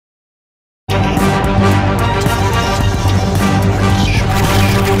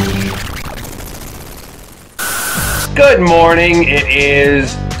Good morning, it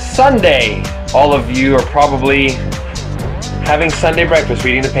is Sunday. All of you are probably having Sunday breakfast,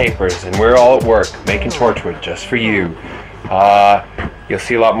 reading the papers, and we're all at work making Torchwood just for you. You'll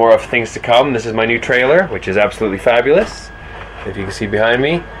see a lot more of things to come. This is my new trailer, which is absolutely fabulous. If you can see behind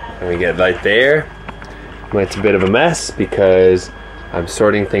me, and we get right there. It's a bit of a mess because I'm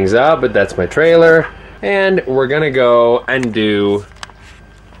sorting things out, but that's my trailer. And we're gonna go and do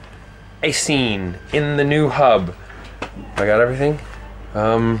a scene in the new hub. I got everything?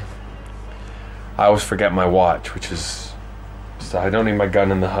 I always forget my watch, which is, so I don't need my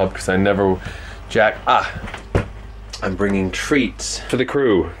gun in the hub because I never, I'm bringing treats for the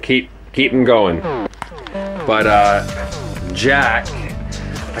crew. Keep them going. But Jack,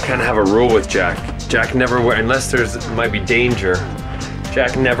 I kind of have a rule with Jack. Jack never wears, unless there's might be danger,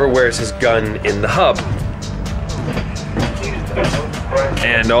 Jack never wears his gun in the hub.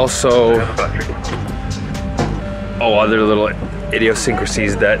 And also, other little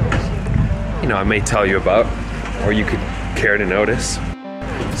idiosyncrasies that, you know, I may tell you about, or you could care to notice.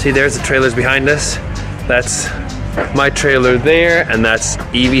 See, there's the trailers behind us. That's my trailer there, and that's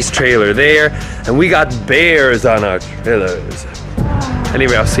Evie's trailer there, and we got bears on our trailers.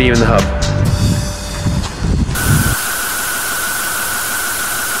 Anyway, I'll see you in the hub.